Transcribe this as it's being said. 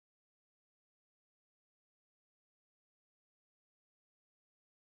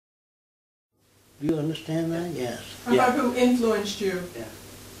Do you understand that? Yes. How about who influenced you? Yeah.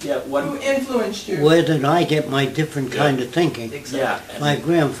 Yeah. What? Who influenced you? Where did I get my different kind of thinking? Exactly. My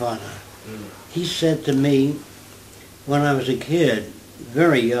grandfather. He said to me, when I was a kid,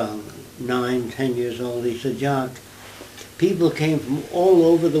 very young, 9, 10 years old, he said, Jacque, people came from all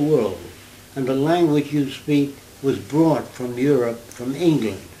over the world, and the language you speak was brought from Europe, from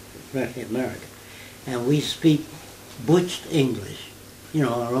England, especially America, and we speak butched English, you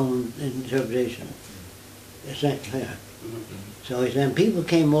know, our own interpretation. Is that clear? So he said, people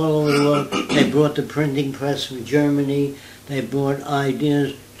came all over the world. They brought the printing press from Germany. They brought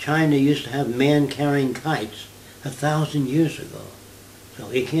ideas. China used to have man-carrying kites 1,000 years ago.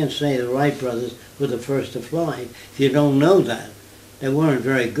 So you can't say the Wright brothers were the first to fly if you don't know that. They weren't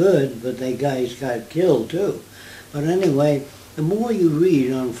very good, but they guys got killed too. But anyway, the more you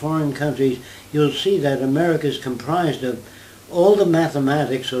read on foreign countries, you'll see that America is comprised of all the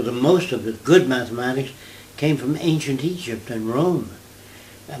mathematics, or the most of it, good mathematics, came from ancient Egypt and Rome.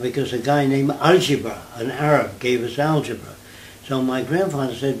 Because a guy named Algebra, an Arab, gave us algebra. So my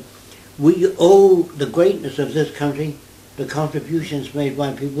grandfather said, we owe the greatness of this country the contributions made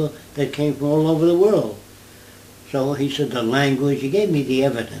by people that came from all over the world. So he said the language, he gave me the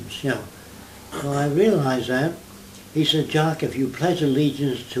evidence, you know. So I realized that. He said, Jacque, if you pledge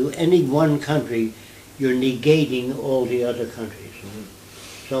allegiance to any one country, you're negating all the other countries.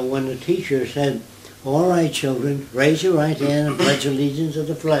 So when the teacher said, all right, children, raise your right hand and pledge allegiance to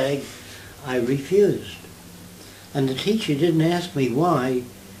the flag, I refused. And the teacher didn't ask me why.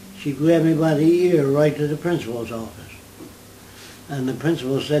 She grabbed me by the ear right to the principal's office. And the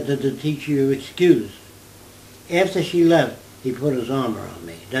principal said to the teacher, you're excused. After she left, he put his arm around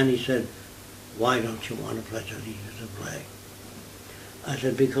me. Then he said, why don't you want to pledge allegiance to the flag? I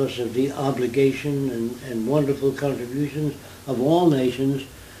said, because of the obligation and wonderful contributions of all nations,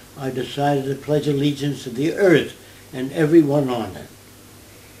 I decided to pledge allegiance to the earth and everyone on it.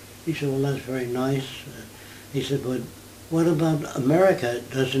 He said, well, that's very nice. He said, but what about America?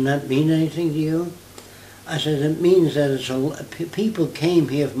 Doesn't that mean anything to you? I said, it means that people came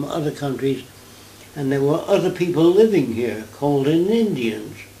here from other countries, and there were other people living here called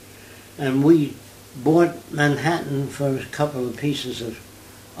Indians. And we bought Manhattan for a couple of pieces of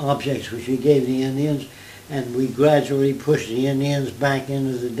objects which we gave the Indians, and we gradually pushed the Indians back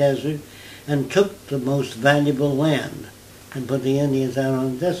into the desert and took the most valuable land and put the Indians out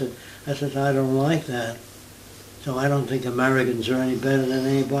on the desert. I said, I don't like that. So I don't think Americans are any better than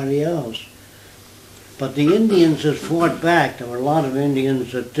anybody else. But the Indians that fought back, there were a lot of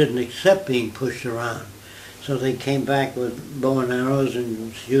Indians that didn't accept being pushed around. So they came back with bow and arrows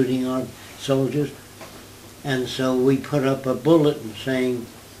and shooting on soldiers. And so we put up a bulletin saying,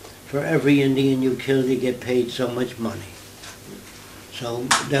 for every Indian you kill, you get paid so much money. So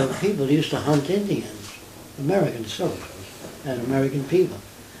there were people who used to hunt Indians, American soldiers and American people.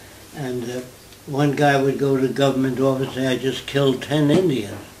 And one guy would go to the government office and say, I just killed 10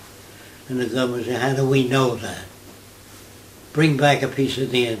 Indians. And the government would say, how do we know that? Bring back a piece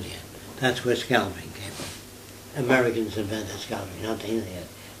of the Indian. That's where scalping came from. Americans invented scalping, not the Indians.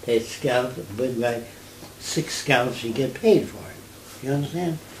 They'd scalp, bring back 6 scalps, you get paid for it. You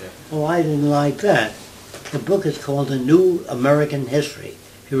understand? Yeah. Well, I didn't like that. The book is called The New American History,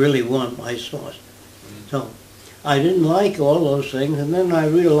 if you really want my source. So I didn't like all those things, and then I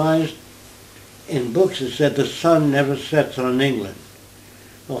realized in books it said the sun never sets on England.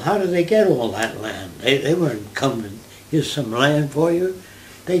 Well, how did they get all that land? They weren't coming, here's some land for you.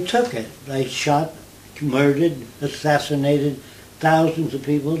 They took it. They shot, murdered, assassinated thousands of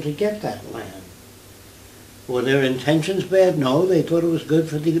people to get that land. Were their intentions bad? No, they thought it was good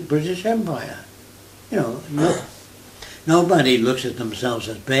for the British Empire. You know, nobody looks at themselves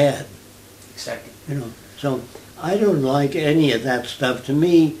as bad. Exactly. You know, so I don't like any of that stuff. To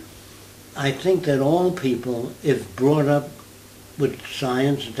me, I think that all people, if brought up with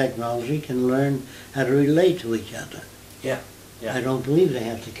science and technology, can learn how to relate to each other. Yeah. Yeah. I don't believe they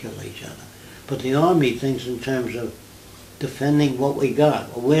have to kill each other. But the Army thinks in terms of defending what we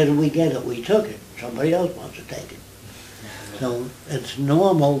got. Well, where did we get it? We took it. Somebody else wants to take it. So it's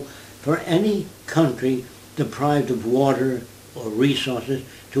normal for any country deprived of water or resources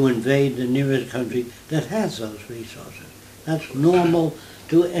to invade the nearest country that has those resources. That's normal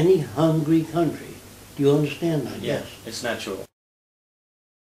to any hungry country. Do you understand that? Yeah, Yes. it's natural.